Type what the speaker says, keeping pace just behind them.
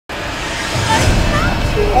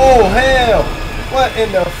What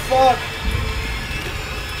in the fuck?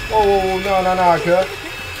 Oh, no, no, no, cut.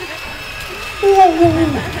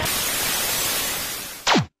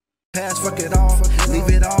 Past, fuck it all, leave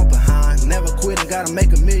it all behind. Never quit and gotta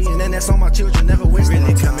make $1 million, and that's on my children, never waste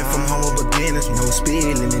really coming from humble beginners, no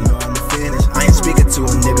speed limit, no I'm finished. I ain't speaking to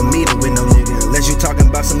a nigga, meeting with no nigga, unless you talking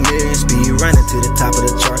about some million. Speed running to the top of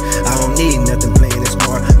the chart, I don't need nothing playing it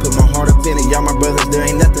smart. Put my heart up in it, y'all my brothers, there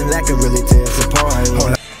ain't nothing that can really tear us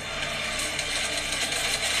apart.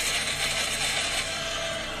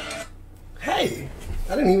 Hey,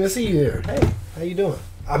 I didn't even see you here. Hey, how you doing?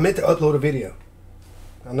 I meant to upload a video.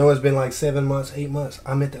 I know it's been like 7 months, 8 months.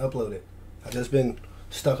 I meant to upload it. I just been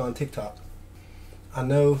stuck on TikTok. I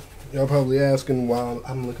know y'all probably asking why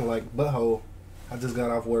I'm looking like butthole. I just got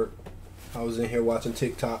off work. I was in here watching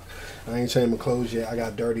TikTok. I ain't changed my clothes yet. I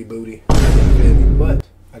got dirty booty. But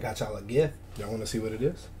I got y'all a gift. Y'all want to see what it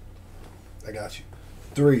is? I got you.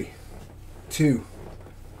 3, 2,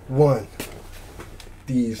 1.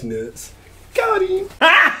 These nuts. Got him.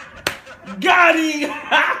 Got him.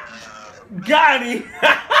 Got him.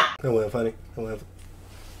 That wasn't funny. That wasn't.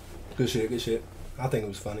 Good shit, good shit. I think it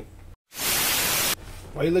was funny.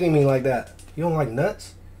 Why you looking at me like that? You don't like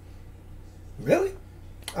nuts? Really?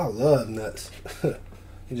 I love nuts.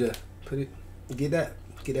 You just put it, get that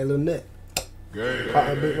little nut. Pop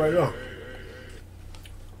that bit right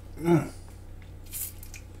on.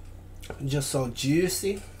 Just so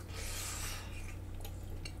juicy.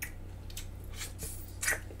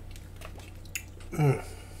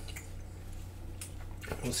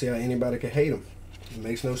 Let's see how anybody can hate them. It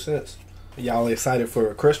makes no sense. Y'all excited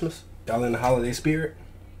for Christmas? Y'all in the holiday spirit?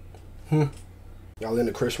 Y'all in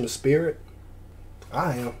the Christmas spirit?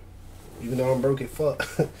 I am. Even though I'm broke as fuck.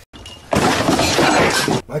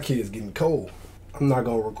 My kid's getting cold. I'm not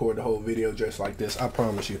gonna record the whole video dressed like this, I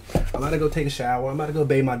promise you. I'm about to go take a shower. I'm about to go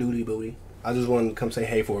bathe my duty booty. I just wanted to come say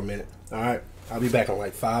hey for a minute. Alright? I'll be back in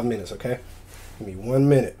like 5 minutes, okay? Give me 1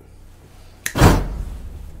 minute.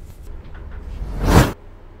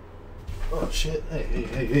 Oh shit,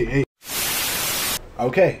 hey.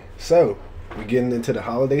 Okay, so we're getting into the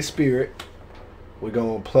holiday spirit. We're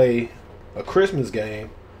gonna play a Christmas game,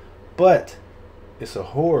 but it's a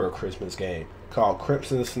horror Christmas game called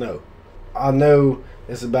Crimson Snow. I know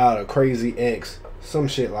it's about a crazy ex, some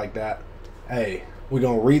shit like that. Hey, we're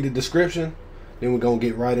gonna read the description, then we're gonna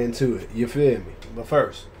get right into it. You feel me? But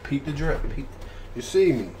first, peep the drip. You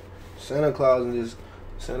see me? Santa Claus in this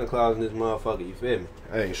motherfucker, you feel me?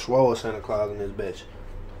 Hey, swole Santa Claus in this bitch.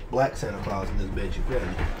 Black Santa Claus in this bitch, you feel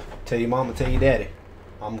me? Tell your mama, tell your daddy,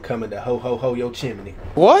 I'm coming to ho ho ho your chimney.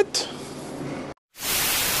 What?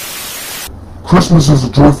 Christmas is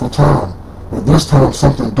a joyful time, but this time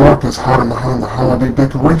something dark is hiding behind the holiday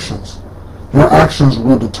decorations. Your actions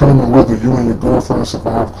will determine whether you and your girlfriend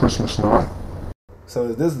survive Christmas night. So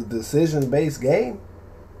is this a decision-based game?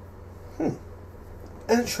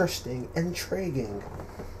 Interesting, intriguing.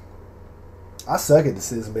 I suck at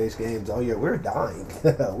decision-based games. Oh yeah, we're dying.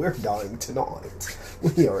 We're dying tonight.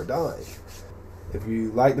 We are dying. If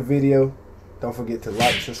you like the video, don't forget to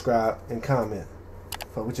like, subscribe, and comment.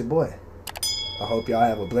 Fuck with your boy. I hope y'all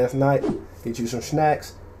have a blessed night. Get you some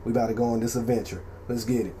snacks. We about to go on this adventure. Let's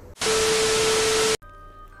get it.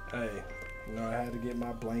 Hey, you know I had to get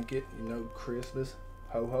my blanket. You know, Christmas.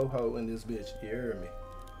 Ho ho ho in this bitch. You heard me.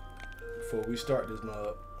 Before we start this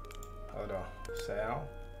mug, hold on. Sound.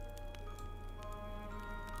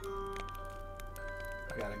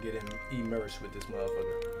 I gotta get immersed with this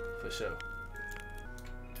motherfucker for sure.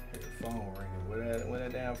 Hear the phone ringing. Where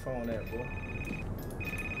that damn phone at, boy?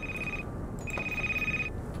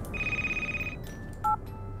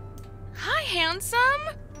 Hi, handsome.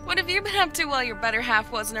 What have you been up to while your better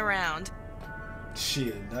half wasn't around?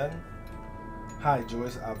 Shit, nothing. Hi,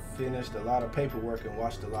 Joyce. I've finished a lot of paperwork and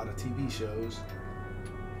watched a lot of TV shows.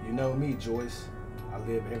 You know me, Joyce. I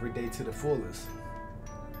live every day to the fullest.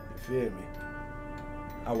 You feel me?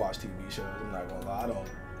 I watch TV shows. I'm not gonna lie.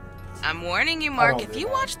 I'm warning you, Mark. If you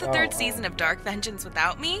watch the third season of Dark Vengeance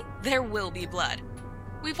without me, there will be blood.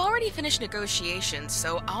 We've already finished negotiations,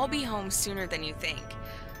 so I'll be home sooner than you think.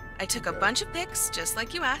 I took a bunch of pics, just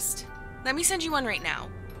like you asked. Let me send you one right now.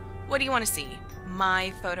 What do you want to see?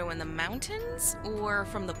 My photo in the mountains or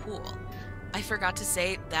from the pool? I forgot to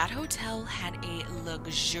say, that hotel had a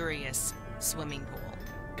luxurious swimming pool.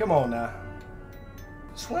 Come on now.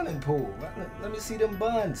 Swimming pool. Let me see them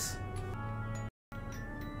buns.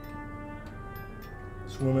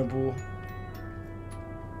 Swimming pool.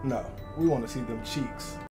 No, we want to see them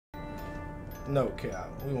cheeks. No cap,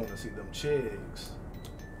 we want to see them cheeks.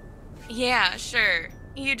 Yeah, sure.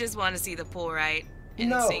 You just want to see the pool, right? And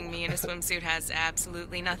No. seeing me in a swimsuit has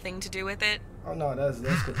absolutely nothing to do with it. Oh no, that's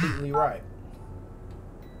completely right.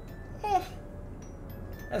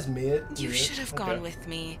 That's mid. You mid. should have Okay. gone with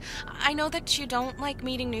me. I know that you don't like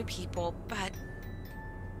meeting new people, but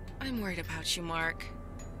I'm worried about you, Mark.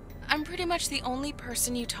 I'm pretty much the only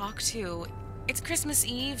person you talk to. It's Christmas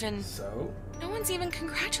Eve and So, no one's even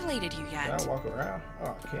congratulated you can yet. I walk around?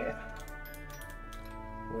 Oh, I can't.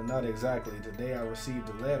 Well, not exactly. Today I received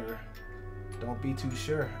a letter. Don't be too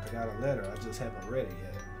sure. I got a letter. I just haven't read it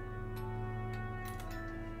yet.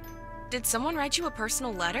 Did someone write you a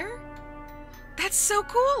personal letter? That's so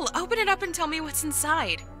cool! Open it up and tell me what's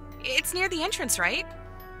inside. It's near the entrance, right?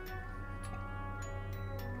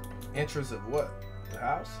 Entrance of what? The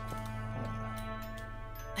house?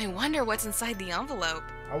 I wonder what's inside the envelope.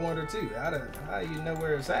 I wonder too. How do you know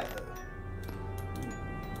where it's at though?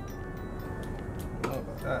 I don't know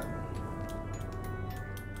about that.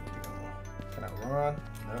 Can I run?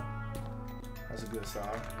 No. That's a good sign.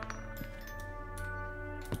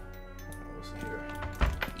 What's here?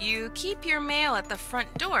 You keep your mail at the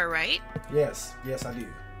front door, right? Yes, yes I do.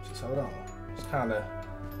 Just hold on. It's kind of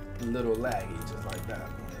a little laggy, just like that.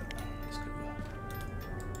 It's cool.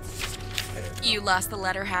 Hey, You lost the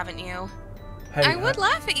letter, haven't you? hey, I would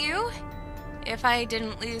laugh at you if I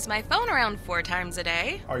didn't lose my phone around 4 times a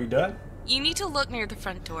day. Are you done? You need to look near the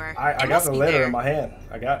front door. I It got must the be letter there. in my hand.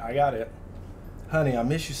 I got it. Honey, I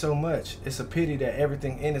miss you so much. It's a pity that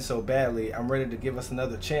everything ended so badly. I'm ready to give us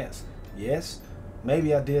another chance. Yes?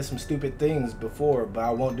 Maybe I did some stupid things before, but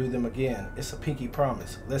I won't do them again. It's a pinky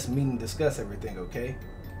promise. Let's meet and discuss everything, okay?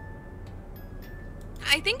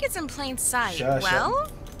 I think it's in plain sight. Shush, Well,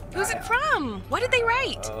 who's it from? What did they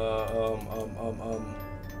write?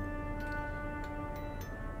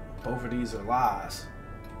 Both of these are lies.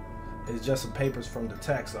 It's just some papers from the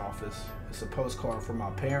tax office. It's a postcard from my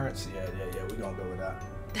parents. Yeah, we're gonna go with that.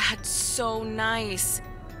 That's so nice.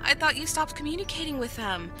 I thought you stopped communicating with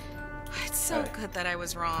them. It's so Hey. good that I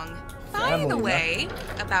was wrong. By Family, the man. way,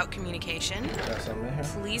 about communication, Got something in here?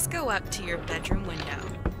 please go up to your bedroom window.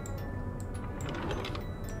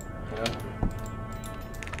 Yeah.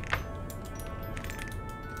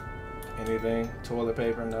 Anything? Toilet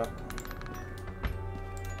paper? No.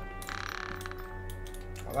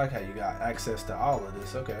 I like how you got access to all of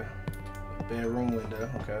this. Okay. Bedroom window.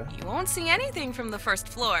 Okay. You won't see anything from the first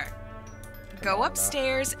floor. Go on now.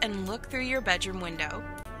 upstairs and look through your bedroom window.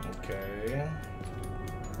 Okay.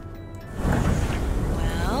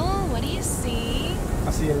 Well, what do you see?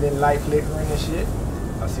 I see a little light flickering and shit.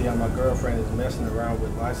 I see how my girlfriend is messing around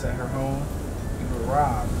with lights at her home. You were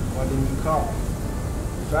robbed. Why didn't you call?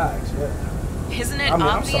 Facts, yeah. Isn't it I mean,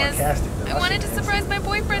 I'm obvious? sarcastic, though. I wanted to shouldn't surprise my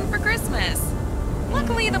boyfriend for Christmas.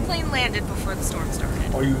 Luckily, the plane landed before the storm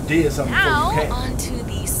started. Or you did something Now, before you came. on to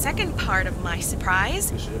the second part of my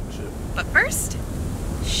surprise. Good shit. But first,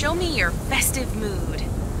 show me your festive mood.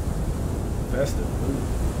 Festive mood.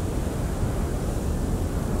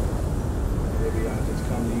 Maybe I'll just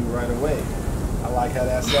come to you right away. I like how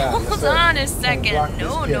that sounds. Yes, Hold sir. on a Can't second. block this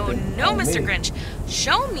No, pimpin' on Mr. me. Grinch.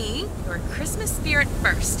 Show me your Christmas spirit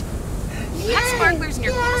first. You had sparklers in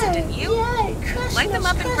your closet, didn't you? Light them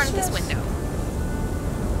up in front of this window.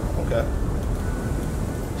 Okay.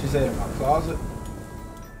 She said in my closet.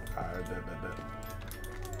 Alright, bet.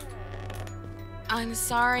 I'm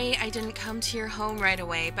sorry I didn't come to your home right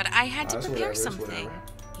away, but I had to That's prepare whatever, it's something. whatever.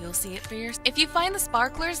 You'll see it for yourself. If you find the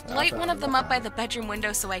sparklers, I light found one of them, them I up by found the bedroom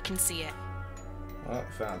window so I can see it. Well,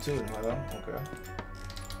 I found 2 of them, hello. Okay.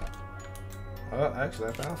 Well, actually,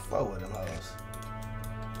 I found 4 of them, hoes.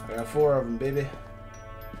 I got 4 of them, baby.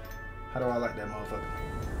 How do I like that motherfucker?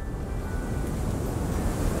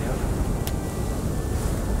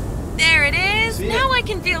 There it is! See it? Now I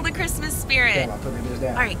can feel the Christmas spirit. Damn, I put this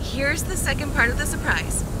down. Alright, here's the second part of the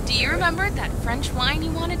surprise. Do you remember that French wine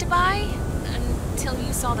you wanted to buy? Until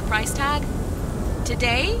you saw the price tag?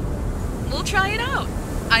 Today, we'll try it out.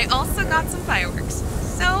 I also got some fireworks.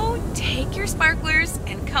 So, take your sparklers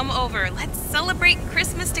and come over. Let's celebrate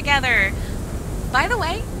Christmas together. By the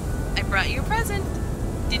way, I brought you a present.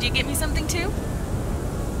 Did you get me something too?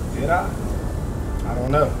 Did I? I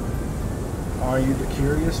don't know. Are you the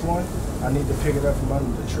curious one? I need to pick it up from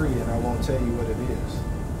under the tree and I won't tell you what it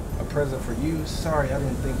is. A present for you? Sorry, I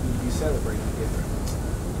didn't think we'd be celebrating together.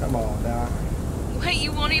 Come on now. What,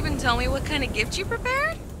 you won't even tell me what kind of gift you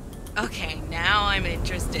prepared? Okay, now I'm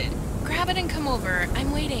interested. Grab it and come over.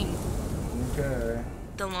 I'm waiting. Okay.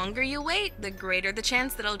 The longer you wait, the greater the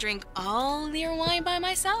chance that I'll drink all your wine by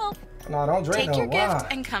myself. No, don't drink Take no your wine.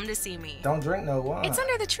 gift and come to see me. Don't drink no wine. It's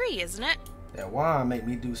under the tree, isn't it? That wine make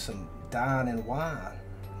me do some dining wine.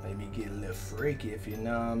 Make me get a little freaky, if you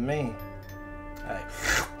know what I mean. Hey.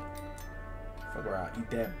 Fuck around. Eat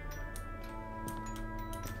that.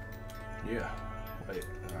 Yeah. Wait.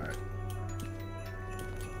 Alright.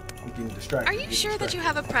 I'm getting distracted. Are you sure that you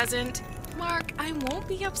have a present? Mark, I won't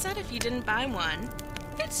be upset if you didn't buy one.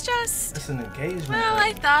 It's just... It's an engagement. Well,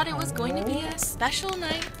 I thought it was going to be a special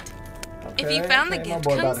night. Okay, If you found the my gift,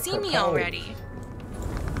 boy come about to see me propose. already.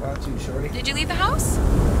 What about you, shorty? Did you leave the house?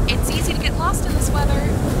 It's easy to get lost in this weather.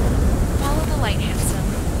 Follow the light, handsome.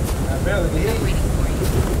 I barely I'm did. waiting for you.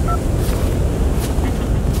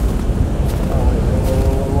 Oh,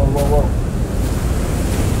 wait, whoa.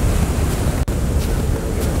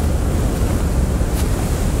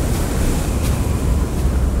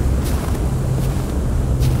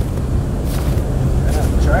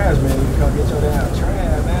 Trash, man. You can come get your damn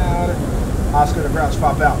trash, man. Oscar the Grouch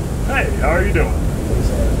pop out. Hey, how are you doing?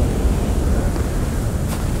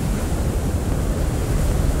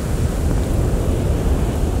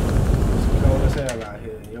 It's cold as hell out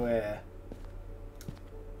here. Your ass.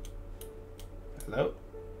 Hello?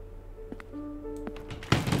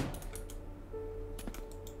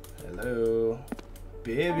 Hello?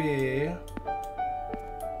 Baby?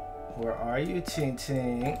 Where are you, Tink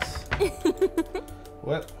Tinks?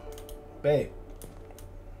 What? Babe.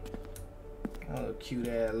 Oh, cute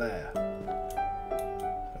ass laugh.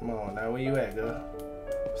 Come on now, where you at, girl?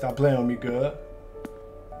 Stop playing with me, girl.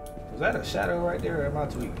 Was that a shadow right there or am I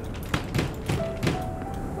tweaking?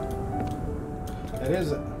 That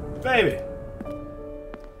is a... Baby!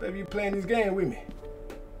 Baby, you playing this game with me.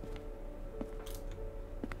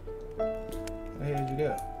 Where the hell did you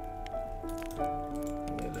go?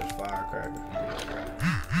 Give me a little firecracker.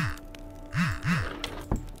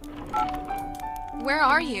 Where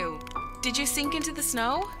are you? Did you sink into the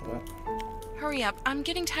snow? What? Hurry up, I'm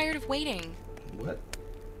getting tired of waiting. What?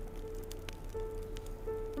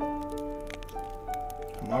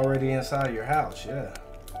 I'm already inside your house, yeah.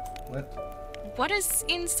 What? What does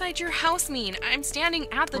inside your house mean? I'm standing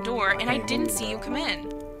at the door and I didn't see you come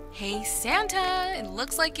in. Hey, Santa, it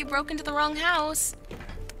looks like you broke into the wrong house.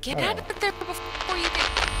 Get out of there before you get...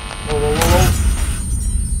 Whoa.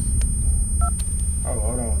 Oh,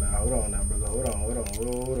 hold on now, brother. Hold on.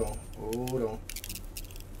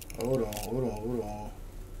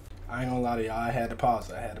 I ain't gonna lie to y'all, I had to pause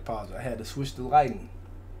it. I had to switch the lighting.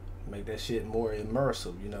 Make that shit more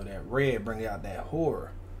immersive. You know, that red bring out that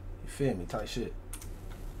horror. You feel me? Type shit.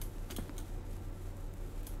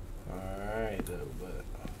 Alright, though, but...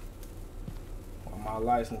 my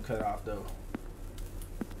lights done cut off, though.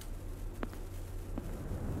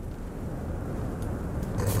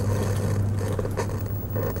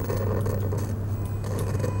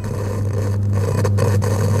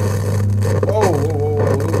 Whoa.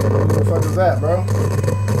 What the fuck is that, bro?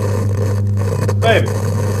 Baby,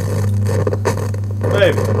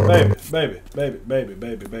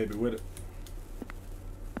 with it.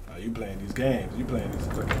 Oh, you playing these games. You playing these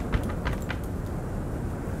fucking...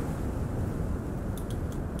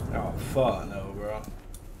 Oh, fuck no, bro.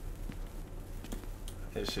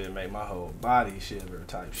 This shit make my whole body shiver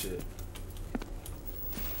type shit.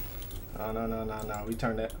 No. We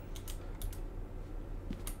turn that...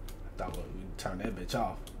 I thought we turn that bitch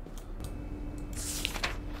off.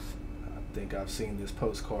 I think I've seen this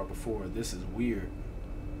postcard before. This is weird.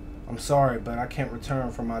 I'm sorry, but I can't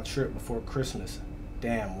return from my trip before Christmas.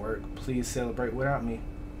 Damn work. Please celebrate without me.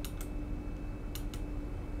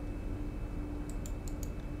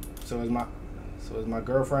 So is my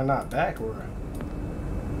girlfriend not back or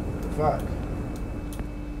what the fuck?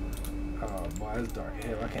 Oh boy, it's dark as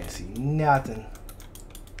hell. I can't see nothing.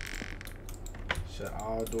 Shut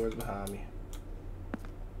all doors behind me.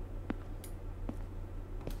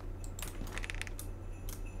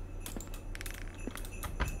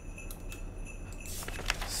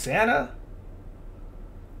 Santa?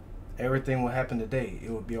 Everything will happen today. It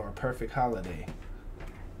will be our perfect holiday.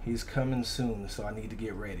 He's coming soon, so I need to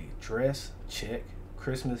get ready. Dress, check.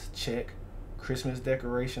 Christmas, check. Christmas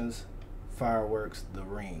decorations, fireworks, the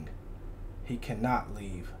ring. He cannot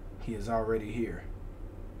leave. He is already here.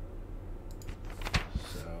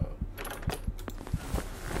 So...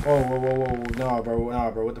 Whoa. Nah,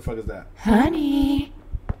 bro. What the fuck is that? Honey,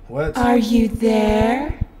 What? are you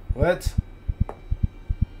there? What?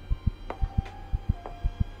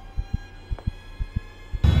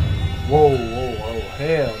 Whoa,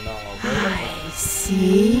 hell no, bro. I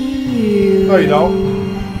see you. No, you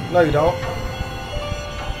don't. No, you don't.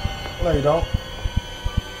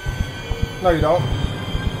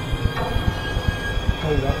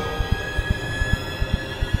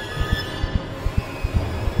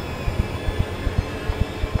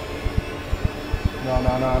 No,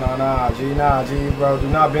 Nah, G, bro. Do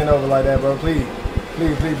not bend over like that, bro. Please.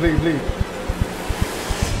 Please.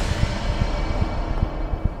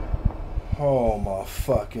 Oh my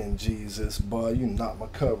fucking Jesus, boy. You knocked my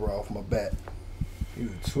cover off my back. You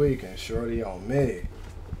tweaking, shorty, on me.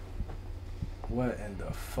 What in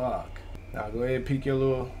the fuck? Now go ahead and peek your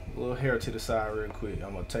little hair to the side real quick.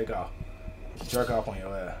 I'm gonna take off. Jerk off on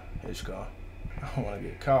your ass. Here you go. I don't wanna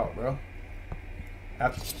get caught, bro.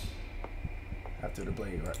 After the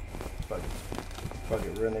blade, right? Fuck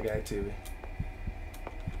it, real nigga activity.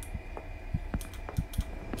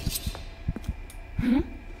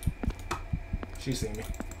 She seen me.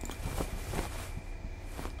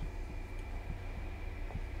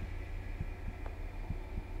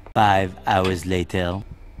 Five hours later.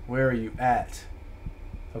 Where are you at?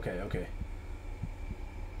 Okay.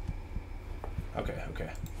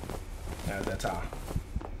 Now's that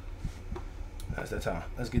time.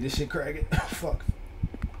 Let's get this shit cracking. Fuck.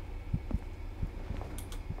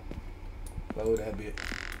 Load that bit.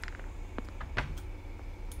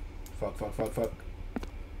 Fuck.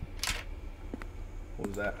 What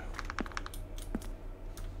was that?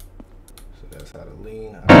 So that's how to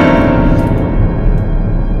lean.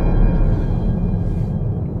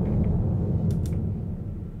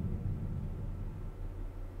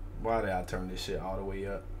 Why did I turn this shit all the way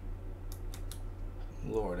up?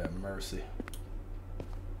 Lord have mercy.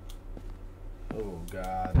 Oh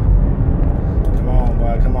God. Come on,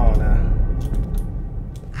 boy. Come on now.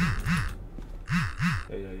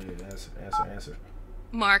 Yeah. Answer.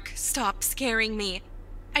 Mark, stop scaring me.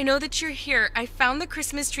 I know that you're here. I found the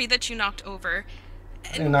Christmas tree that you knocked over.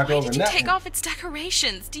 And why did you take off its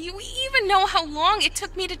decorations? Do you even know how long it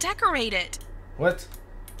took me to decorate it? What?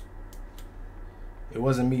 It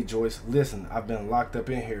wasn't me, Joyce. Listen, I've been locked up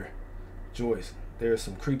in here. Joyce, there's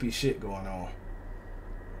some creepy shit going on.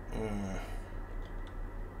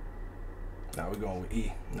 Now we're going with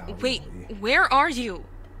E. Wait, where are you?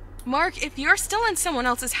 Mark, if you're still in someone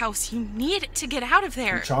else's house, you need to get out of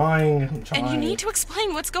there. I'm trying. And you need to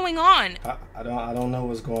explain what's going on. I don't know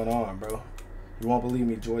what's going on, bro. You won't believe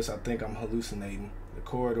me, Joyce. I think I'm hallucinating. The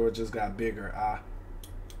corridor just got bigger. I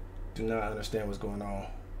do not understand what's going on.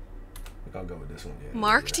 We're gonna go with this one. Yeah,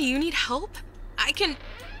 Mark, do you need help? I can...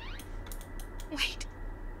 Wait.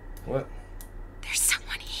 What? There's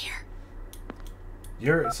someone here.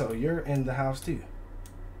 So you're in the house too?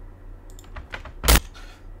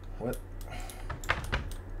 What?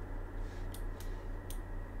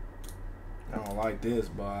 I don't like this,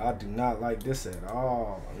 but I do not like this at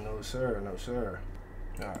all. No sir.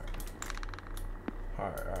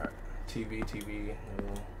 Alright. TV.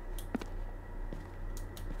 No.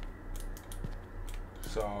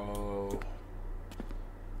 So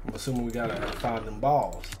I'm assuming we gotta find them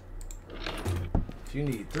balls. If you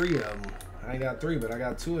need 3 of them, I ain't got 3, but I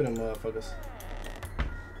got 2 of them motherfuckers.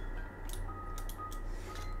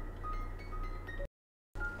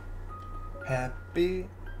 Happy.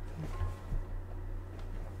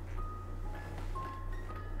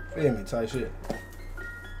 Feel me, type shit.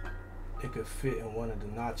 It could fit in one of the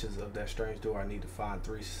notches of that strange door. I need to find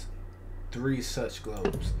three such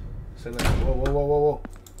globes. Say like, whoa.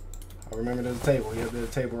 I remember there's a table. Yeah, there's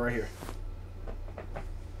a table right here.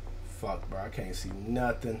 Fuck, bro. I can't see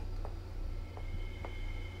nothing.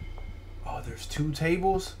 Oh, there's 2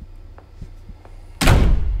 tables?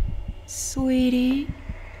 Sweetie,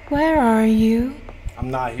 where are you? I'm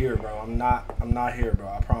not here, bro. I'm not here, bro.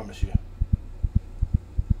 I promise you.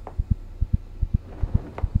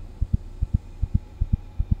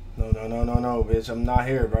 No, bitch. I'm not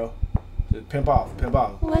here, bro. Just pimp off.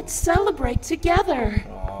 Let's celebrate together.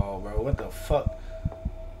 Oh, bro. What the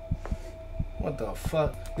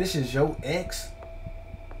fuck? This is your ex?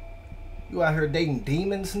 You out here dating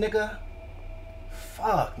demons, nigga?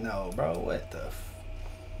 Fuck no, bro. What the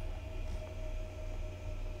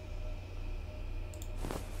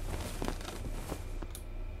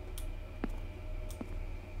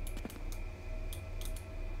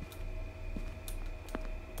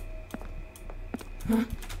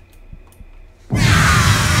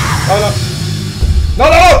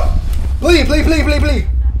No! Please.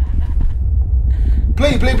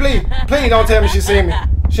 Please don't tell me she seen me.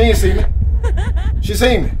 She ain't see me. She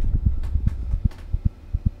seen me.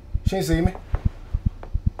 She ain't see me.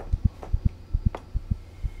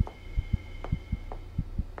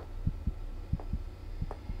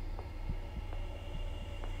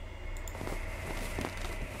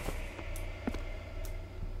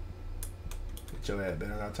 Get your ass,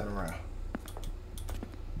 better not turn around.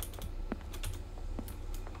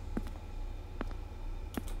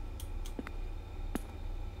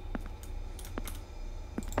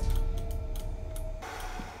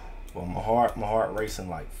 My heart racing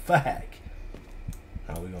like fuck.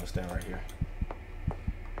 Now we're gonna stand right here.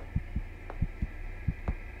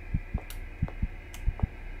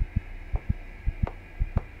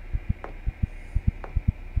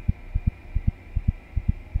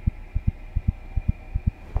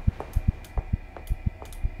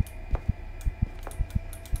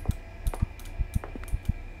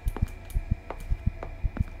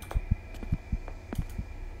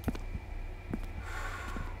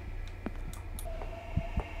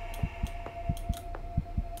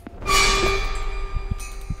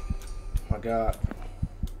 God,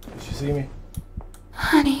 did you see me?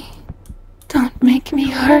 Honey, don't make me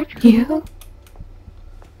hurt you.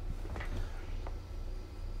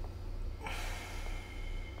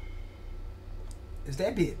 Is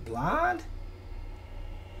that bitch blind?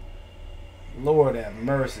 Lord have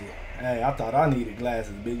mercy. Hey, I thought I needed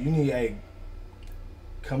glasses, bitch. You need, hey,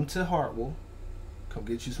 come to Hartwell. Come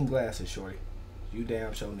get you some glasses, shorty. You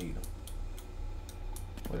damn sure need them.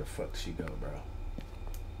 Where the fuck she go, bro?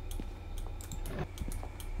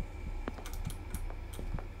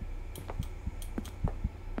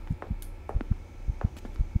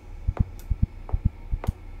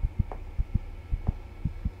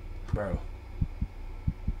 Bro,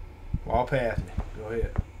 walk past me. Go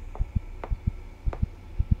ahead.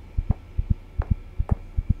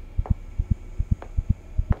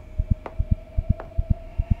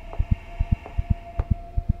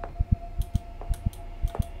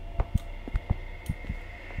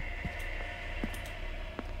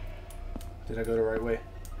 Did I go the right way?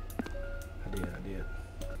 I did.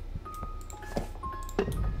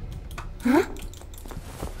 Huh?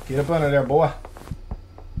 Get up under there, boy.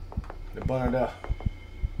 Get up under there.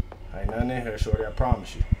 Ain't nothing in here, shorty, I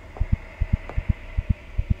promise you.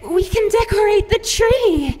 We can decorate the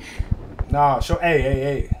tree. Nah,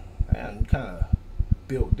 hey. Man, you kind of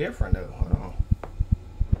built different, though. Hold on.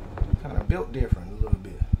 Kind of built different a little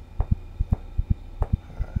bit.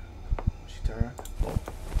 Alright. She turn. Oh.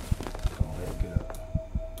 Go ahead, get up.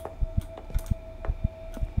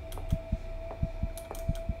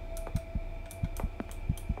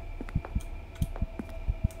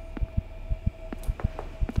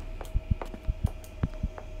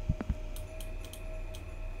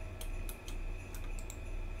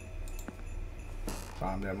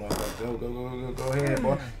 Climb that motherfucker. Go ahead,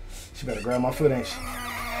 boy. She better grab my foot, ain't she?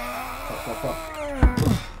 Fuck.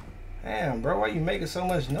 Damn, bro, why you making so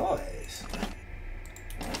much noise?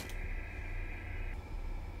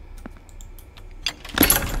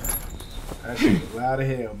 That shit was loud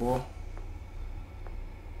as hell, boy.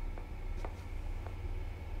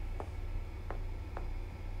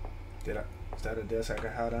 Is that a desk I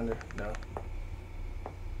can hide under? No.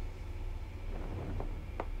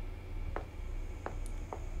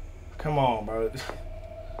 Come on, bro.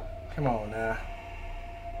 Come on now.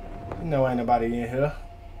 You know ain't nobody in here.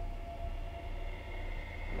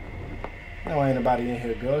 No, ain't nobody in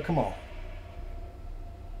here, girl. Come on.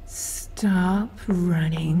 Stop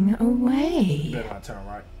running away. You better not turn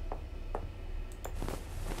right.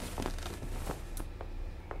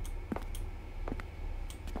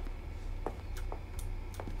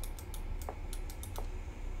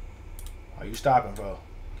 Are you stopping, bro?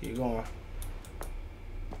 Keep going.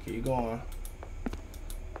 Keep going.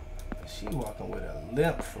 She walking with a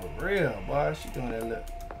limp for real, boy. She doing that lip.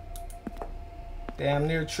 Damn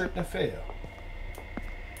near tripped and fell.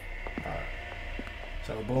 Alright.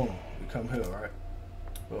 So boom, we come here, right?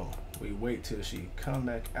 Boom. We wait till she come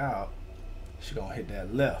back out. She gonna hit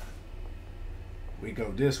that left. We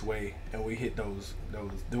go this way and we hit those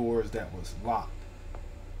doors that was locked.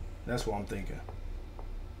 That's what I'm thinking.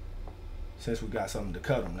 Since we got something to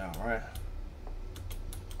cut them now, right?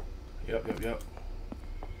 Yep.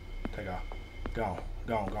 Take off. Gone.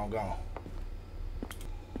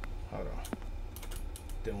 Hold on.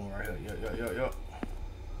 Then one right here. Yup.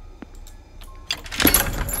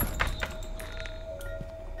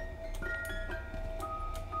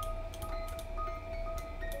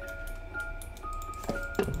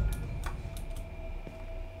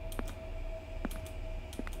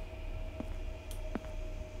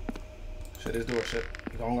 Shut this door, shut.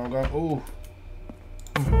 Go. Ooh.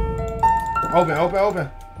 Open.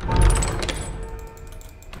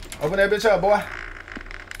 Open that bitch up, boy.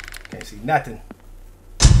 Can't see nothing.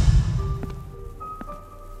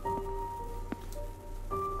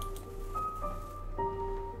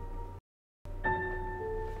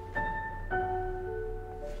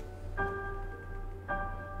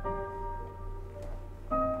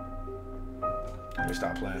 Let me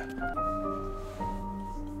stop playing.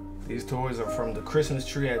 These toys are from the Christmas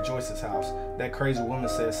tree at Joyce's house. That crazy woman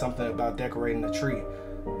said something about decorating the tree.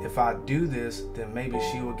 If I do this, then maybe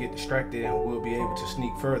she will get distracted and we'll be able to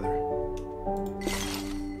sneak further.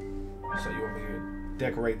 So you want me to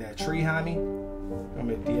decorate that tree, honey? You want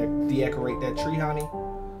me to decorate that tree, honey?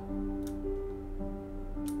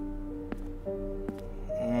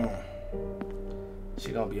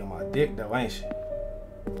 She gonna be on my dick though, ain't she?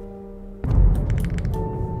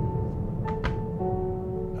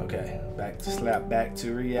 Okay, back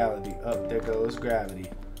to reality. Up there goes gravity.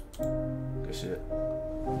 Good shit.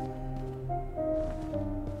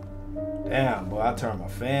 Damn, boy, I turned my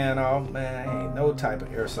fan off, man. Ain't no type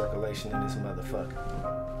of air circulation in this motherfucker.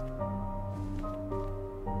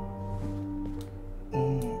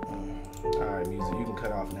 Alright, music, you can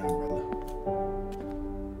cut off now, brother.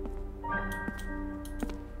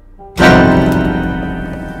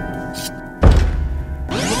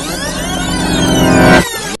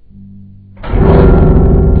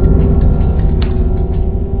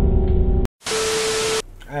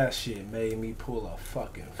 That shit made me pull a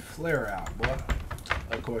fucking flare out, boy.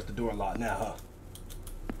 Of course, the door locked now, huh?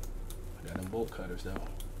 I got them bolt cutters, though.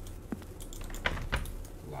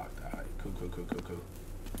 Locked. Alright, cool.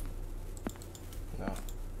 No.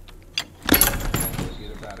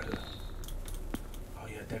 Get up out of here. Oh,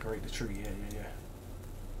 yeah, decorate the tree. Yeah.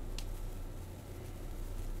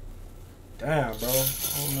 Damn, bro. I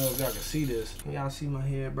don't know if y'all can see this. Can y'all see my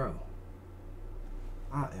head, bro?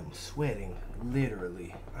 I am sweating,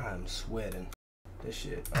 literally. I am sweating. This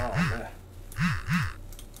shit, oh man.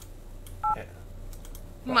 Yeah.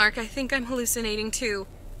 Mark, I think I'm hallucinating too.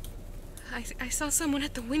 I saw someone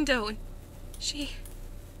at the window and she...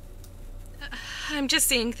 I'm just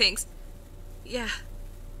seeing things. Yeah,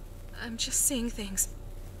 I'm just seeing things.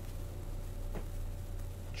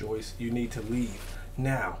 Joyce, you need to leave.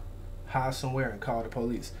 Now. Hide somewhere and call the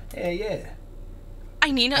police. Yeah.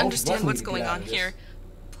 I need to understand what's going on here.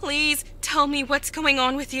 Please tell me what's going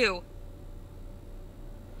on with you.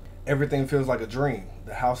 Everything feels like a dream.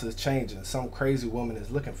 The house is changing. Some crazy woman is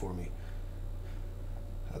looking for me.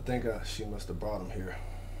 I think she must have brought him here.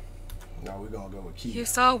 Now we're gonna go with Keith. You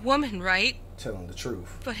saw a woman, right? Tell him the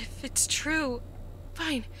truth. But if it's true,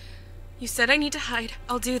 fine. You said I need to hide.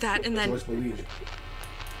 I'll do that, and then... Joyce believes you.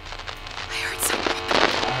 I heard something.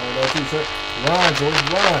 I heard that too, sir. Run, Joyce,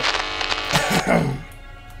 run.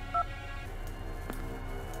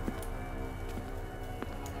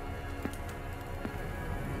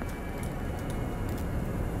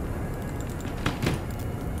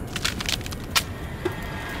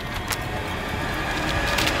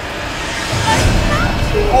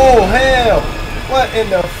 Oh, hell! What in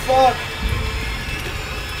the fuck?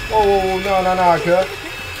 Oh, no, cut.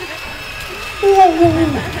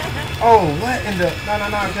 Oh, what in the... No,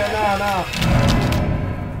 cut, no.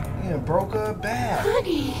 Yeah, broke her back.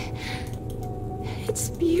 Honey, it's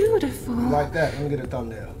beautiful. Like that. Let me get a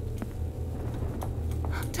thumbnail.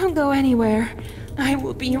 Don't go anywhere. I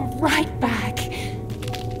will be right back.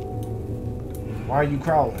 Why are you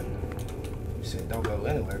crawling? You said don't go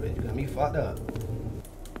anywhere, bitch. You got me fucked up.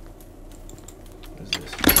 What's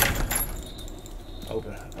this?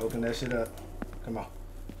 Open that shit up. Come on.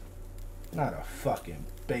 Not a fucking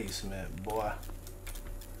basement, boy.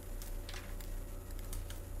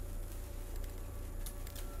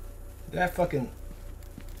 That fucking...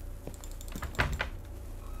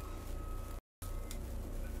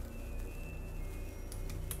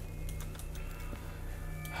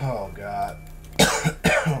 Oh, God.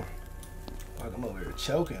 Fuck, I'm over here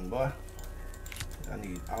choking, boy. I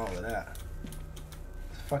need all of that.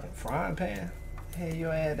 It's a fucking frying pan. Hey,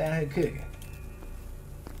 your ass down here cooking.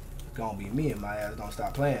 It's gonna be me and my ass don't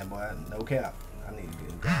stop playing, boy. No cap. I need to get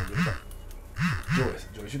it back.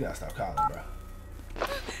 Joyce, you gotta stop calling, bro.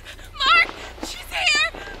 Mark! She's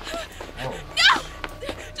here! Oh. No!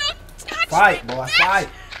 Don't touch Fight, me! boy, fight!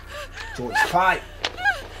 Joyce, fight!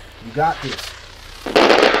 You got this.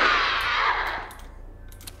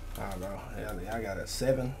 Alright, bro. Yeah, I got a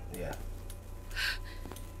 7. Yeah.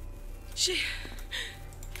 She's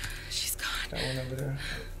gone. That one over there.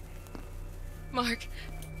 Mark,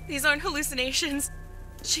 these aren't hallucinations.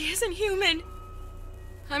 She isn't human.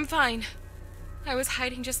 I'm fine. I was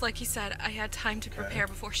hiding just like you said. I had time to prepare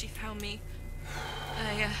before she found me.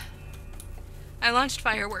 I launched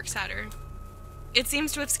fireworks at her. It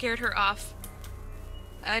seems to have scared her off.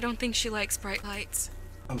 I don't think she likes bright lights.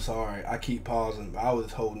 I'm sorry. I keep pausing. I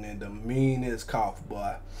was holding in the meanest cough,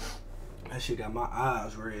 boy. That shit got my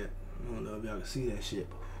eyes red. I don't know if y'all can see that shit.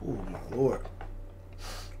 Oh, my Lord.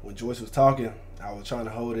 When Joyce was talking, I was trying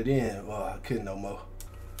to hold it in. Well, I couldn't no more.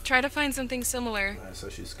 Try to find something similar. Right, so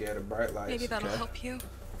she's scared of bright lights. Maybe that'll help you.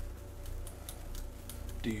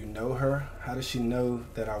 Do you know her? How does she know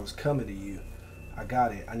that I was coming to you? I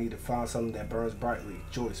got it. I need to find something that burns brightly.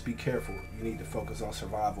 Joyce, be careful. You need to focus on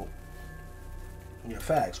survival. Yeah,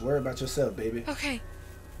 facts. Worry about yourself, baby. Okay.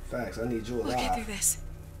 Facts. I need you alive. We'll get through this.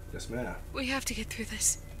 Yes, ma'am. We have to get through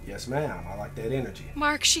this. Yes, ma'am. I like that energy.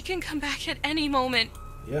 Mark, she can come back at any moment.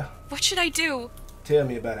 Yeah. What should I do? Tell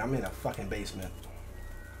me about it. I'm in a fucking basement.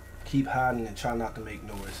 Keep hiding and try not to make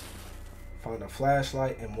noise. Find a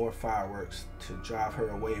flashlight and more fireworks to drive her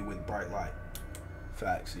away with bright light.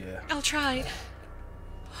 Facts, yeah. I'll try.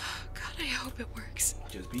 God, I hope it works.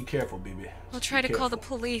 Just be careful, baby. I'll try to call the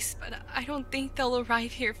police, but I don't think they'll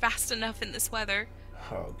arrive here fast enough in this weather.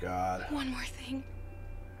 Oh, God. One more thing.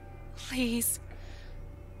 Please.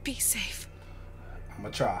 Be safe. I'm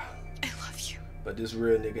gonna try. I love you. But this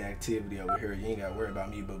real nigga activity over here, you ain't gotta worry about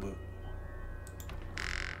me, boo-boo.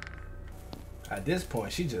 At this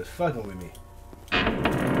point, she just fucking with me.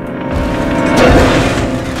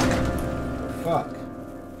 Fuck.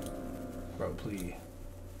 Bro, please.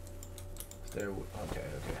 Okay,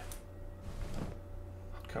 okay.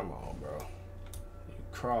 Come on, bro. You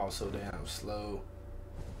crawl so damn slow.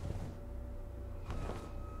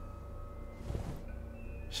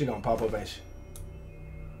 She gonna pop up, ain't she?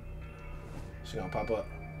 She gonna pop up.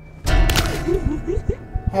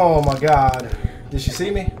 Oh my God. Did she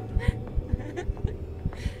see me?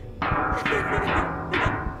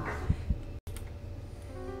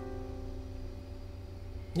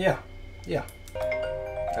 Yeah. Yeah.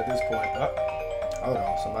 At this point, hold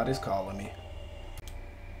on, somebody's calling me.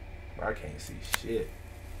 I can't see shit.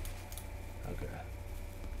 Okay.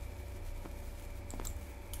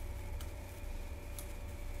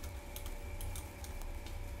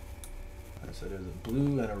 So there's a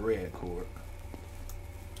blue and a red cord.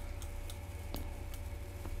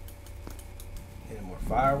 Any more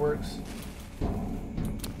fireworks?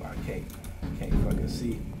 I can't fucking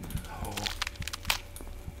see. Oh.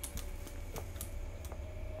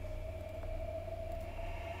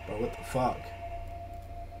 But what the fuck?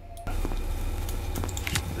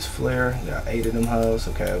 This flare, got 8 of them hoes.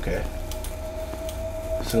 Okay, okay.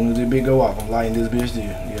 As soon as the bit go off, I'm lighting this bitch to you.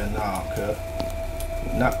 Yeah, nah, cuz.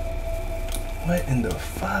 Nah. What in the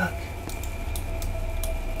fuck?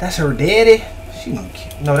 That's her daddy?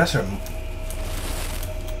 No, that's her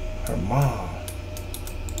mom.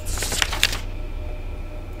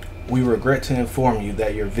 We regret to inform you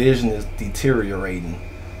that your vision is deteriorating.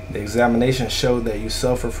 The examination showed that you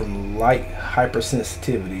suffer from light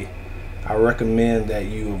hypersensitivity. I recommend that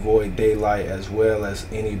you avoid daylight as well as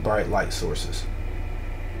any bright light sources.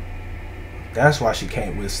 That's why she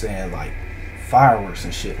can't withstand like fireworks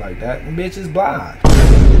and shit like that. The bitch is blind.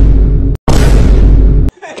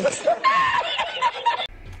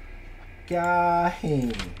 Got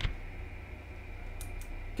him.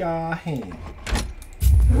 Got him.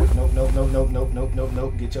 Nope, nope, nope, nope, nope, nope, nope,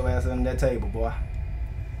 nope. Get your ass under that table, boy.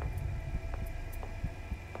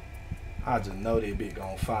 I just know that bitch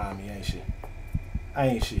gonna find me, ain't she?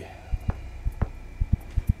 Ain't she?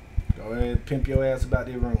 Go ahead and pimp your ass about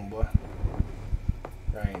this room, boy.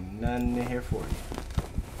 There ain't nothing in here for you.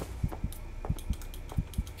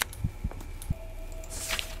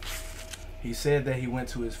 He said that he went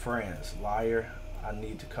to his friends. Liar. I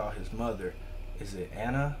need to call his mother. Is it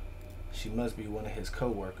Anna? She must be one of his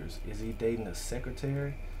co-workers. Is he dating a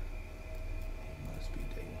secretary? He must be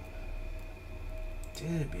dating.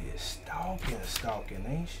 This bitch is stalking,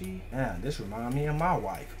 ain't she? Now, this reminds me of my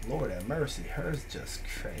wife. Lord have mercy. Hers just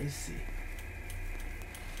crazy.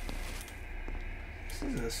 This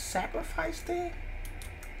is a sacrifice thing?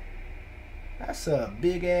 That's a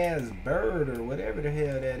big ass bird or whatever the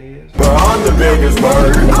hell that is. But I'm the biggest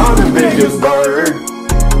bird. I'm the biggest bird.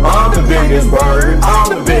 I'm the biggest bird. I'm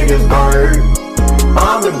the biggest bird.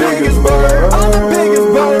 I'm the biggest bird. I'm the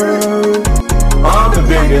biggest bird. I'm the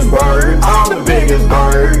biggest bird. I'm the biggest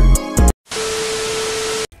bird.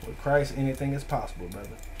 With Christ, anything is possible,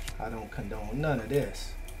 brother. I don't condone none of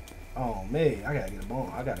this. Oh man, I gotta get up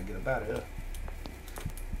on. I gotta get up out of here.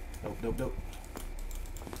 Nope, nope, nope.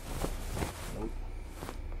 Nope.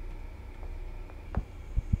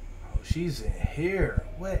 Oh, she's in here.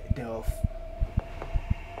 What the f...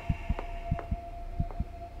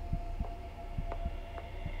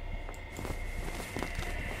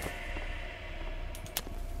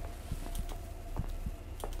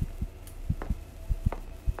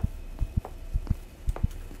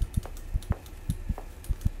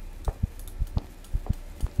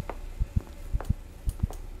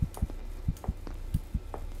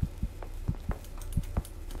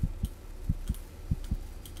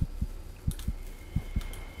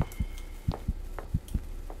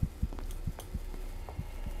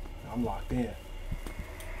 I'm locked in.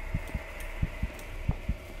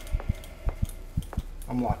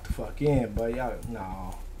 I'm locked the fuck in, but y'all,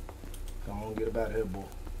 no. Don't get about here, boy.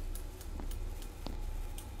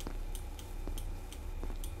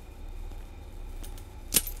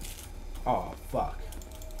 Oh, fuck.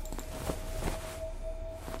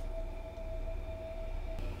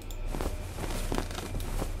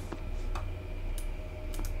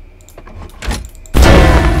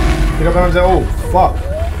 Get up and oh, fuck.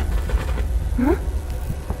 Huh?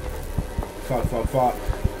 Fuck.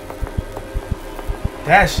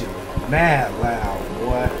 That shit was mad loud,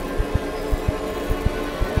 boy.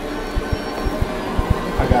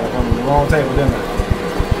 I got it on the wrong table, didn't I?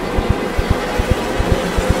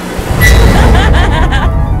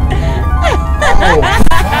 Oh,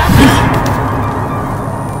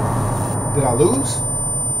 did I lose?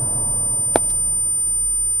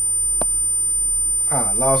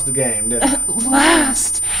 I lost the game, didn't I? At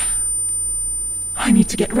last. I need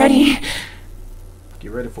to get ready.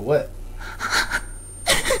 Get ready for what?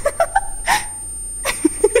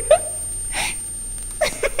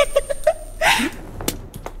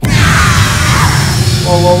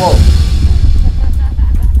 Whoa.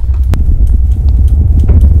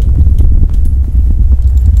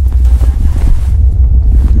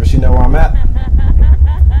 Does she know where I'm at?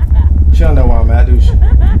 She don't know where I'm at, do she?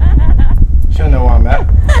 She don't know where I'm at.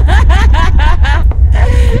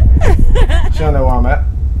 She don't know where I'm at.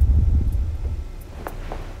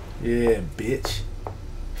 Yeah, bitch.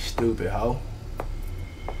 Stupid hoe.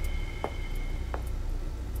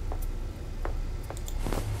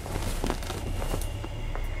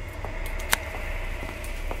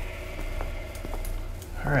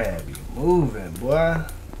 Alright, be moving, boy.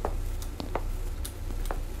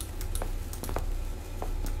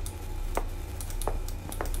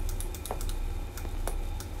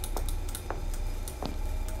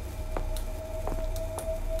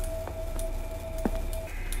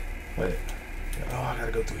 Wait. Oh, I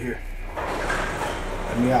gotta go through here.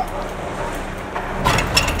 Let me out.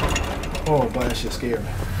 Oh, boy, that shit scared me.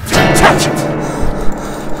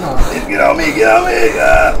 Oh, get on me, get on me!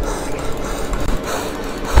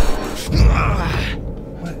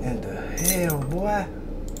 What in the hell, boy?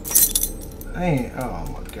 I ain't. Oh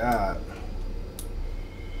my god.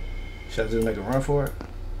 Should I just make a run for it?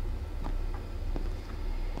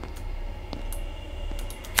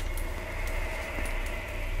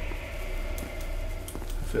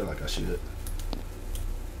 I feel like I should.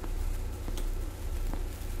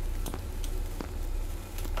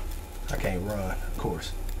 I can't run, of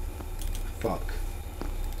course. Fuck.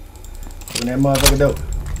 Open that motherfucker door.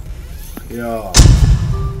 Yeah.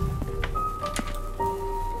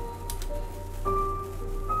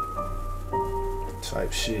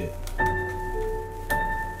 Type shit.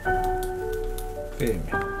 Feel me.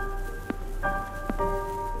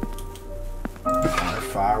 Alright,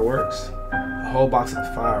 fireworks. A whole box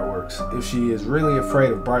of fireworks. If she is really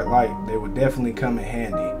afraid of bright light, they would definitely come in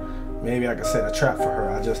handy. Maybe I can set a trap for her.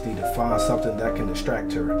 I just need to find something that can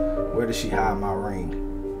distract her. Where does she hide my ring?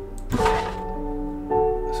 So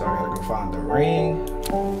I gotta go find the ring.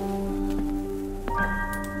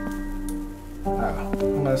 Oh,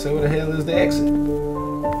 I'm gonna say, where the hell is the exit?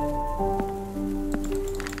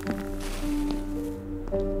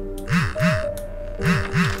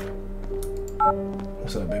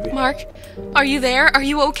 What's up, baby? Mark, are you there? Are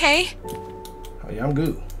you okay? Oh yeah, I'm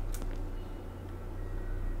good.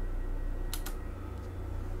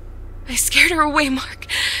 I scared her away, Mark.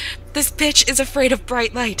 This bitch is afraid of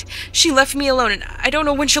bright light. She left me alone, and I don't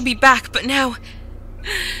know when she'll be back, but now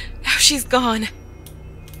she's gone.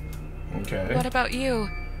 Okay. What about you?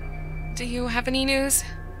 Do you have any news?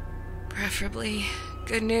 Preferably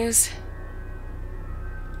good news.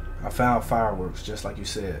 I found fireworks, just like you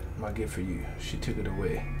said. My gift for you. She took it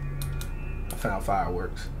away. I found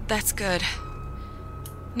fireworks. That's good.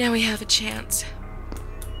 Now we have a chance.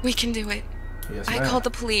 We can do it. Yes, I ma'am. called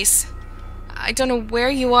the police. I don't know where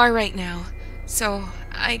you are right now, so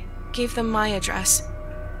I gave them my address.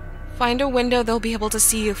 Find a window they'll be able to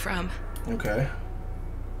see you from. Okay.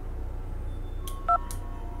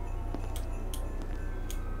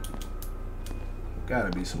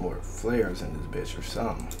 Gotta be some more flares in this bitch or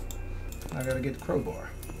something. I gotta get the crowbar.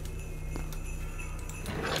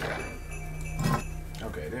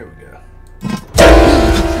 Okay, there we go.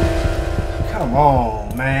 Come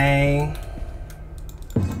on, man.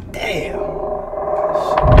 Damn.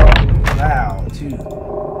 Shit, loud too.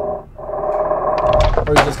 Or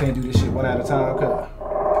you just can't do this shit one at a time, cuz.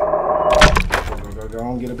 Go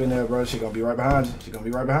on, get up in there, bro. She gonna be right behind you. She gonna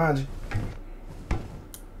be right behind you.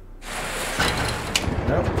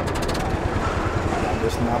 Nope. I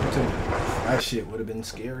missed an opportunity. That shit would have been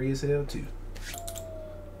scary as hell too.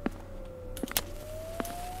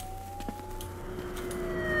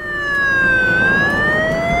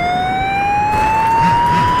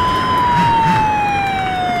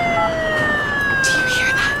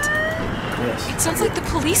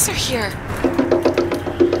 police are here.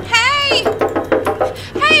 Hey!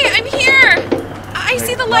 Hey, I'm here! I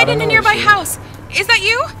see the light in a nearby house. Is that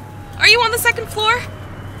you? Are you on the second floor?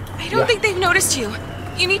 I don't think they've noticed you.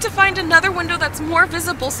 You need to find another window that's more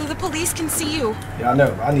visible so the police can see you. Yeah, I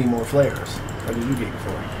know. I need more flares. What did you get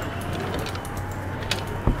for?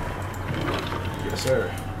 Yes,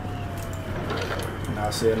 sir. And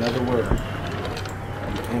I'll say another word.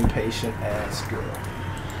 You impatient ass girl.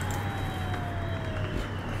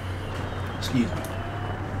 Excuse me.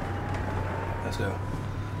 Let's go.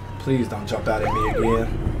 Please don't jump out at me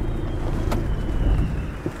again.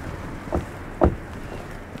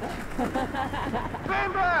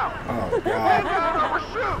 Stand down! Oh, God. Stand down or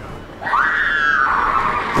shoot!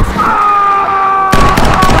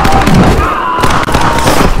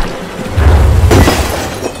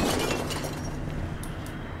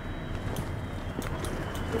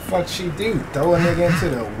 The fuck she do? Throw a nigga into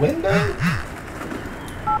the window?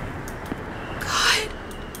 God.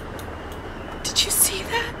 Did you see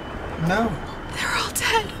that? No. They're all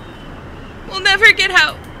dead. We'll never get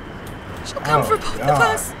out. She'll come for both of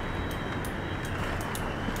us.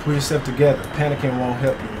 Pull yourself together. Panicking won't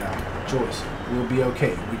help you now. Joyce, we'll be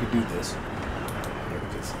okay. We can do this.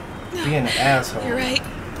 Being an asshole. You're right.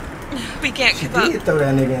 We can't She give up. did throw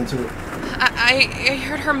that nigga into it. I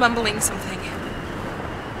heard her mumbling something.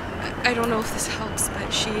 I don't know if this helps,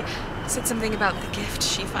 but she said something about the gift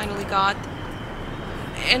she finally got.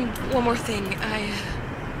 And one more thing, I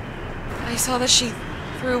saw that she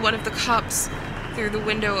threw one of the cops through the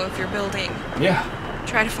window of your building. Yeah.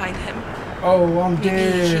 Try to find him. Oh, I'm Maybe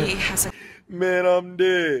dead. he has a Man, I'm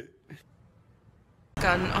dead.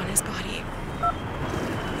 gun on his body.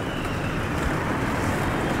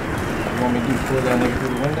 You want me to do pull that nigga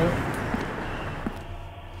through the window?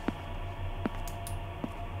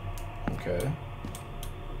 Okay.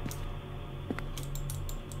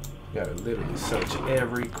 Gotta literally search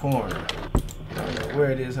every corner. I don't know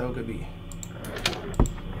where this hoe could be.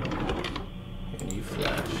 Any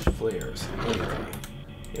flash, flares, anything.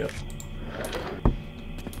 Yep.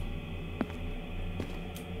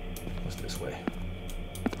 What's this way?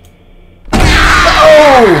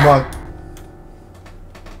 Oh my!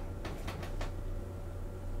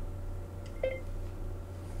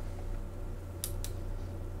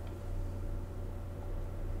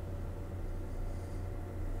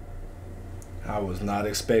 I was not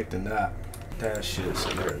expecting that. That shit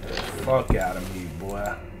scared the fuck out of me,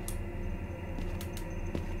 boy.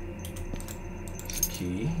 That's a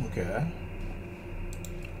key, okay.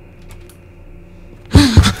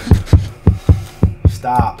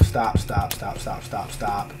 Stop, stop, stop, stop, stop, stop,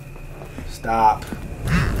 stop. Stop.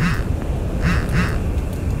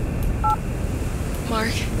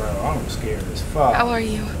 Mark, Bro, I'm scared as fuck. how are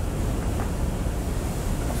you? I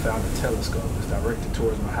found a telescope. It's directed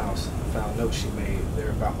towards my house. I found notes she made there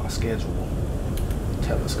about my schedule.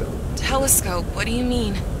 Telescope. Telescope, what do you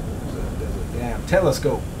mean? There's a damn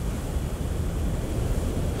telescope.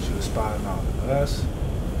 She was spying on us.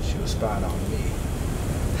 She was spying on me.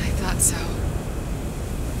 I thought so.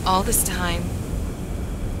 All this time,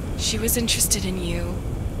 she was interested in you,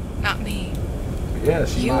 not me. Yeah,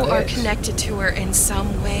 she You my are ex. connected to her in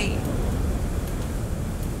some way.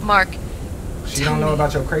 Mark, She tell don't know me,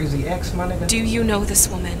 about your crazy ex, my nigga? do you know this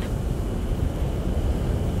woman?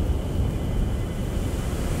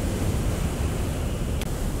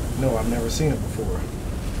 No, I've never seen her before.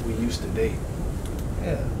 We used to date.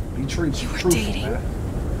 Yeah, be truthful. You were truthful, dating?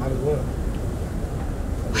 Man. Might as well.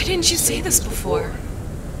 Why didn't you say this before?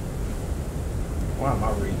 Why am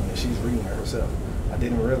I reading it? She's reading it herself. I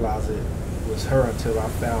didn't realize it was her until I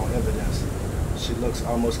found evidence. She looks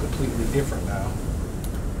almost completely different now.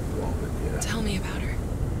 Tell me about her.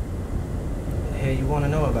 Hey, you want to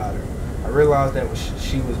know about her? I realized that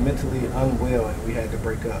she was mentally unwell and we had to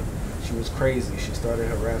break up. She was crazy. She started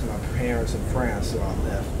harassing my parents and friends, so I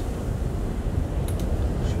left.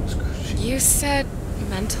 You said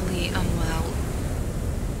mentally unwell.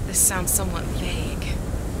 This sounds somewhat vague.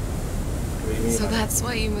 What do you mean? So that's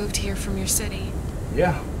why you moved here from your city?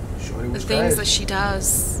 Yeah. Shorty The was things crazy. that she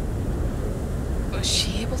does, was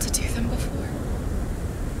she able to do them before?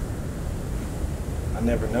 I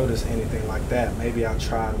never noticed anything like that. Maybe I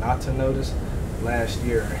tried not to notice. Last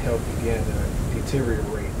year, her health began to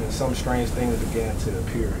deteriorate and some strange things began to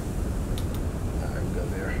appear. I can go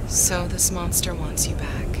there. So this monster wants you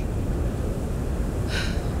back.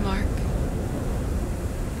 Mark,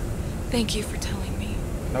 thank you for telling me.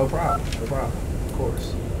 No problem. No problem. Of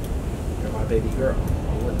course. You're my baby girl.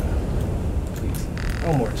 Why wouldn't I? Please.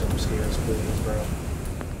 No more jump scares, please, bro.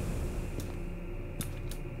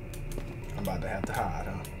 I'm about to have to hide,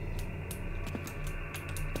 huh?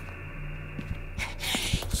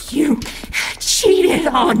 it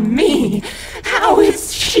on me. How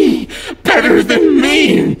is she better than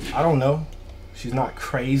me? I don't know. She's not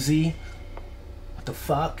crazy. What the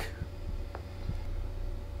fuck?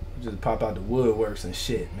 You just pop out the woodworks and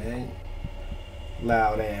shit, man.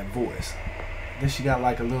 Loud ass voice. Then she got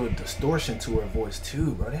like a little distortion to her voice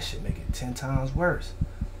too, bro. That shit make it 10 times worse.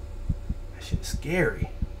 That shit's scary.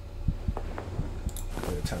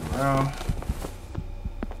 Gonna turn around.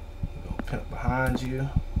 We're gonna pimp behind you.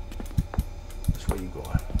 Which way you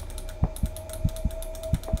going?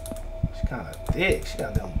 She kinda thick. She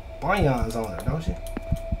got them bunions on her, don't she?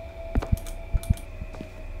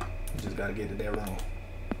 You just gotta get to that room.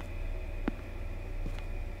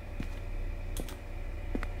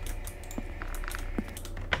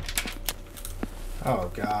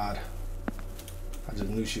 Oh God. I just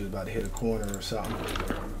knew she was about to hit a corner or something.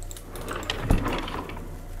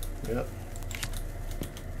 Yep.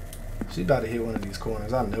 She's about to hit one of these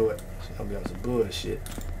corners. I know it. She's gonna be on some bullshit.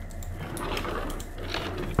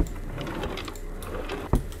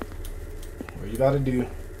 What you about to do?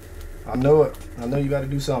 I know it. I know you got to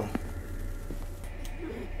do something.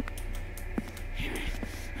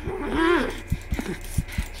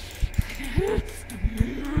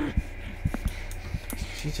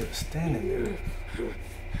 She's just standing there.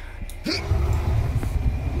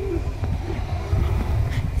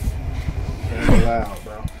 That's loud,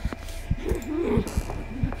 bro.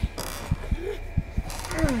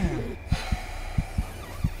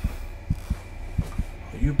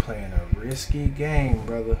 You playing a risky game,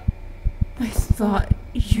 brother. I thought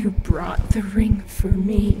you brought the ring for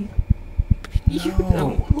me. You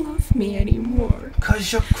don't love me anymore.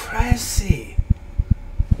 'Cause you're crazy.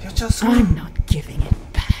 You're just... I'm not giving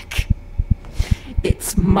it back.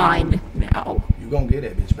 It's mine now. You gonna get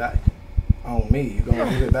that bitch back. On me, you gonna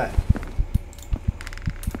give it back.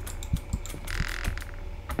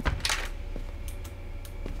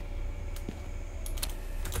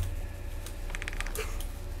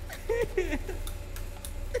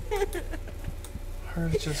 Her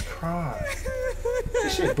just crying.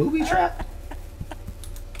 This shit booby trap?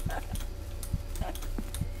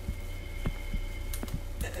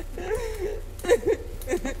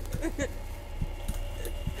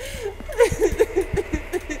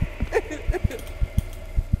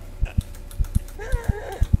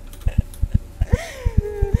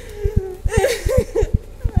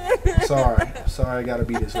 Sorry, I gotta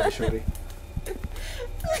be this way, shorty.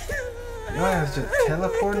 Your ass just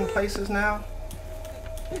teleporting places now?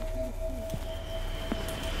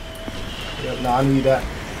 Yep, no, I need that.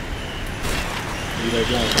 Need that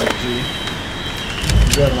gun from G.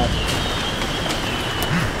 You better not.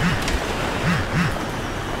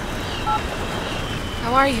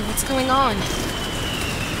 How are you? What's going on? I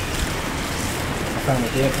found a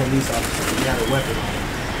dead police officer. He had a weapon on him.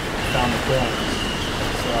 I found the gun.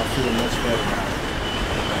 So I feel much better now.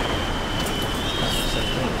 That's the same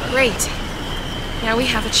thing, right? Great. Now we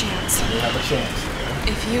have a chance. We have a chance.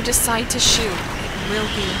 If you decide to shoot, it will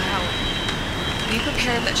be loud. Be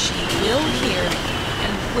prepared that she will hear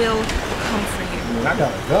and will come for you. I mean, I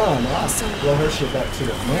got a gun. I'll blow her shit back to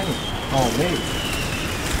the man on me.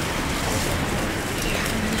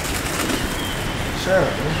 Sure,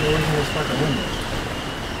 let's go into this fucking window.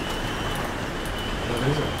 What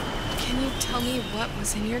is it? Can you tell me what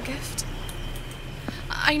was in your gift?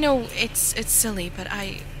 I know it's silly, but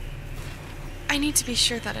I need to be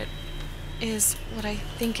sure that it is what I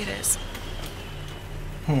think it is.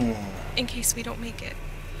 In case we don't make it.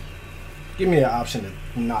 Give me an option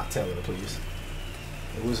to not tell her, please.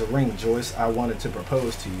 It was a ring, Joyce. I wanted to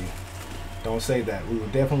propose to you. Don't say that. We will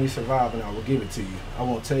definitely survive and I will give it to you. I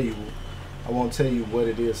won't tell you what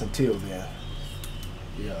it is until then.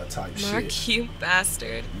 Yeah, type Mark, shit. you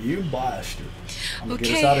bastard. You bastard. I'm gonna Okay.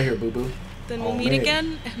 get us out of here, boo-boo. Then we'll meet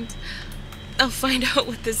again and I'll find out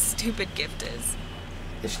what this stupid gift is.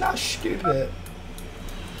 It's not stupid.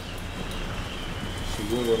 She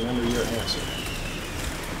will remember your answer.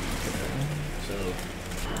 Okay, so...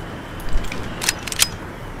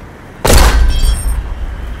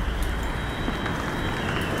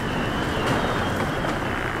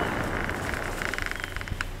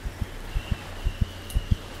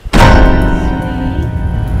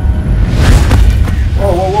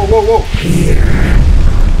 Whoa.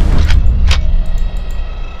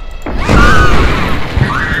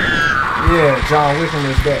 Yeah, John Wick in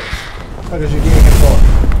this bitch. What did you get him for?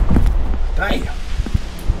 Damn.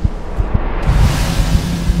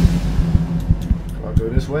 Do I go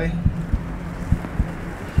this way?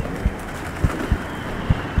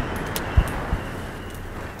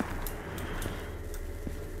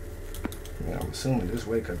 Yeah, I'm assuming this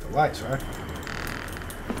way cut the lights, right?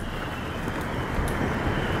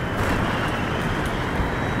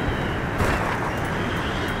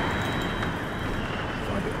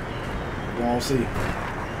 won't see.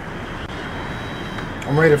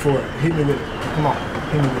 I'm ready for it. Hit me with it. Come on.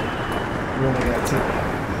 Hit me with it. You only got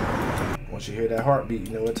 10. Once you hear that heartbeat,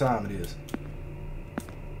 you know what time it is.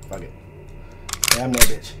 Fuck it. Damn that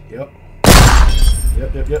bitch. Yep.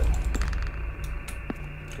 Yep. Good.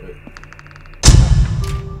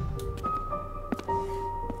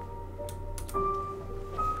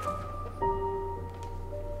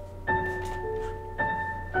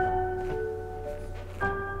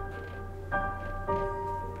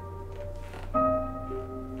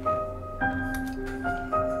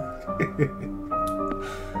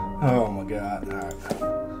 Oh my God. Alright.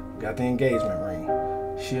 Got the engagement ring.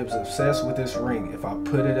 She is obsessed with this ring. If I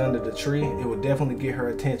put it under the tree, it would definitely get her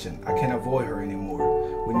attention. I can't avoid her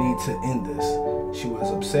anymore. We need to end this. She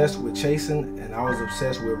was obsessed with chasing, and I was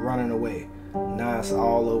obsessed with running away. Now it's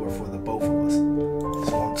all over for the both of us.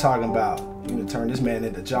 So I'm talking about, you can turn this man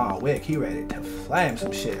into John Wick. He ready to flame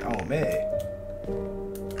some shit on me.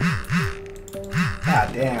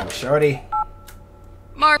 God damn, shorty.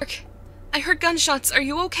 Mark, I heard gunshots. Are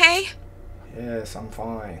you okay? Yes, I'm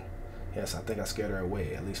fine. Yes, I think I scared her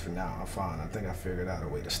away. At least for now, I'm fine. I think I figured out a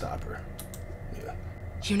way to stop her. Yeah.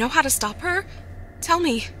 You know how to stop her? Tell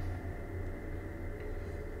me.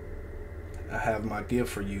 I have my gift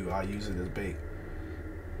for you. I'll use it as bait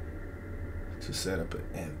to set up an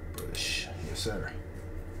ambush. Yes, sir.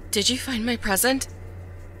 Did you find my present?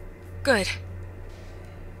 Good.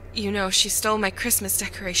 You know, she stole my Christmas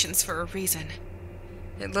decorations for a reason.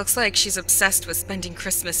 It looks like she's obsessed with spending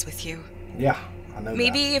Christmas with you. Yeah, I know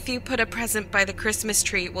Maybe that. if you put a present by the Christmas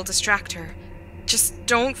tree, it will distract her. Just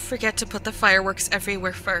don't forget to put the fireworks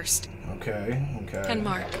everywhere first. Okay. And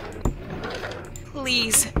Mark,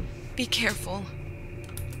 please be careful.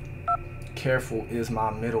 Careful is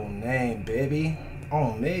my middle name, baby.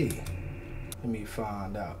 On me. Let me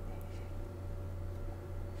find out.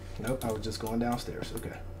 Nope, I was just going downstairs.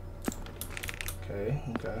 Okay.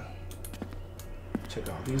 Check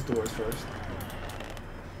out these doors first.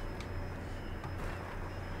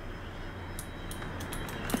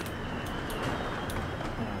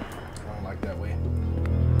 I don't like that way.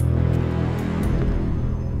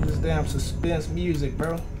 This damn suspense music,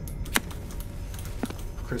 bro.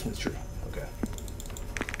 Christmas tree. Okay.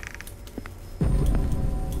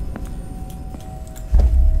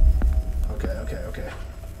 Okay.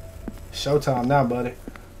 Showtime now, buddy.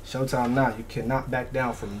 Showtime now. You cannot back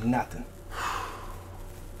down from nothing.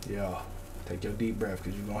 Yo, take your deep breath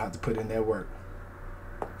because you're going to have to put in that work.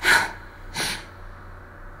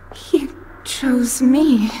 You chose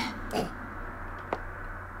me.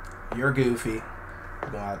 You're goofy. You're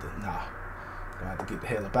going to have to, get the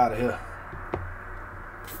hell up out of here.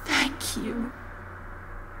 Thank you.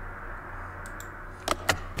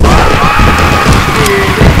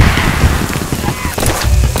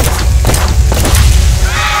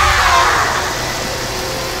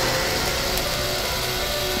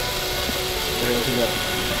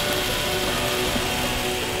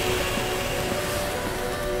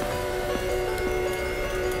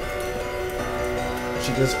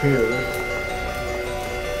 She disappeared.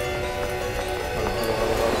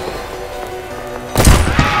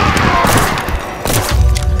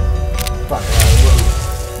 Fuck.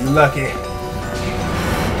 You lucky.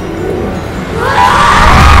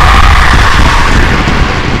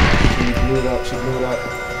 She blew it up.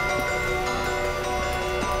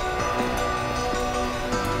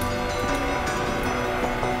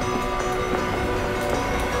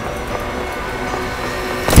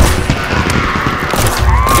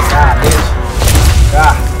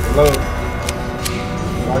 Load.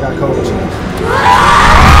 I got cold chills.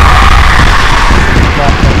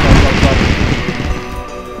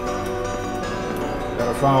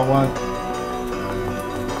 Gotta find one.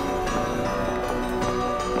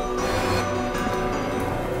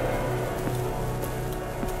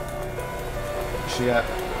 Where's she at?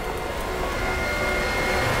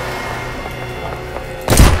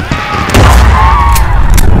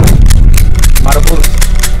 Mata bullets.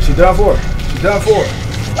 She done for.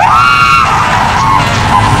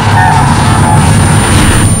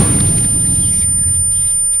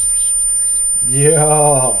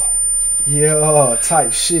 Yo,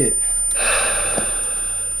 type shit. I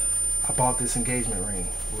bought this engagement ring.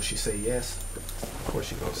 Will she say yes? Of course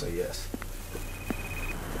she gonna say yes.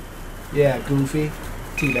 Yeah, goofy.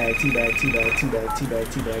 Teabag.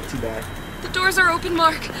 The doors are open,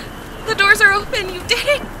 Mark. The doors are open. You did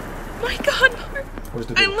it. My God, Mark. Where's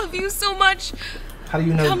the door? I love you so much. How do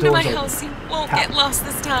you know Come the to door's my open? house. You won't How? get lost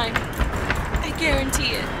this time. I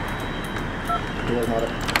guarantee it. The door's not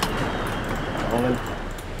open. Go on.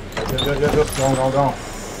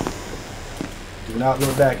 Do not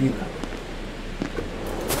look back either.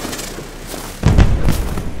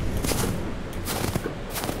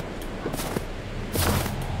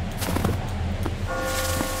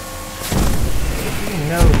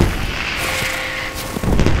 know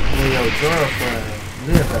where your girlfriend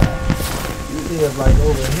live at. You live like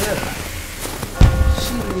over here.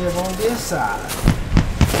 She live on this side.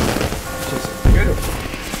 Just beautiful.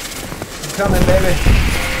 I'm coming, baby.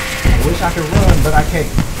 I wish I could run, but I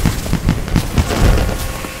can't.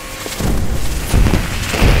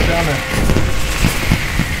 I'm coming.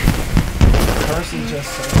 Person just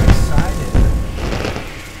so excited.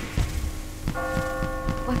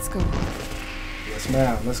 Let's go home. Yes,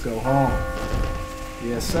 ma'am. Let's go home.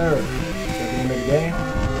 Yes, sir. Is that the end of the game?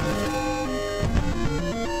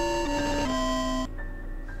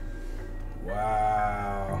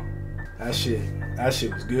 Wow. That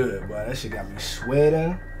shit was good, boy. That shit got me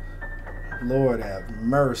sweating. Lord have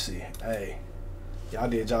mercy. Hey, y'all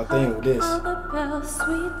did y'all thing with this. All the bells,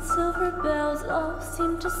 sweet silver bells, all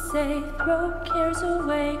seem to say, throw cares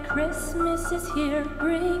away. Christmas is here,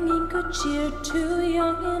 bringing good cheer to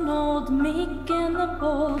young and old, meek and the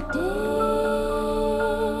bold. Ding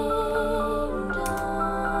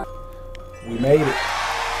dong. We made it.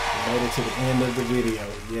 We made it to the end of the video.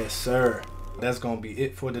 Yes, sir. That's gonna be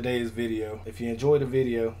it for today's video. If you enjoyed the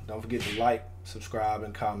video, don't forget to like, subscribe,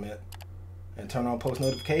 and comment. And turn on post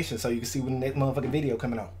notifications so you can see when the next motherfucking video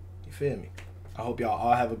coming on. You feel me? I hope y'all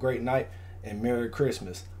all have a great night and Merry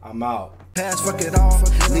Christmas. I'm out. Past, fuck it all,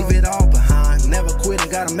 leave it all behind. Never quit,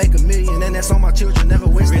 gotta make a million, and that's on my children, never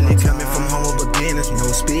waste really coming from humble beginners,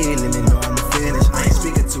 no speed limit, no I'ma finish. I ain't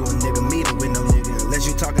speaking to a nigga, meeting with no nigga, unless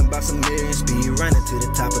you talking about some millions, speed running to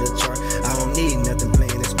the top of the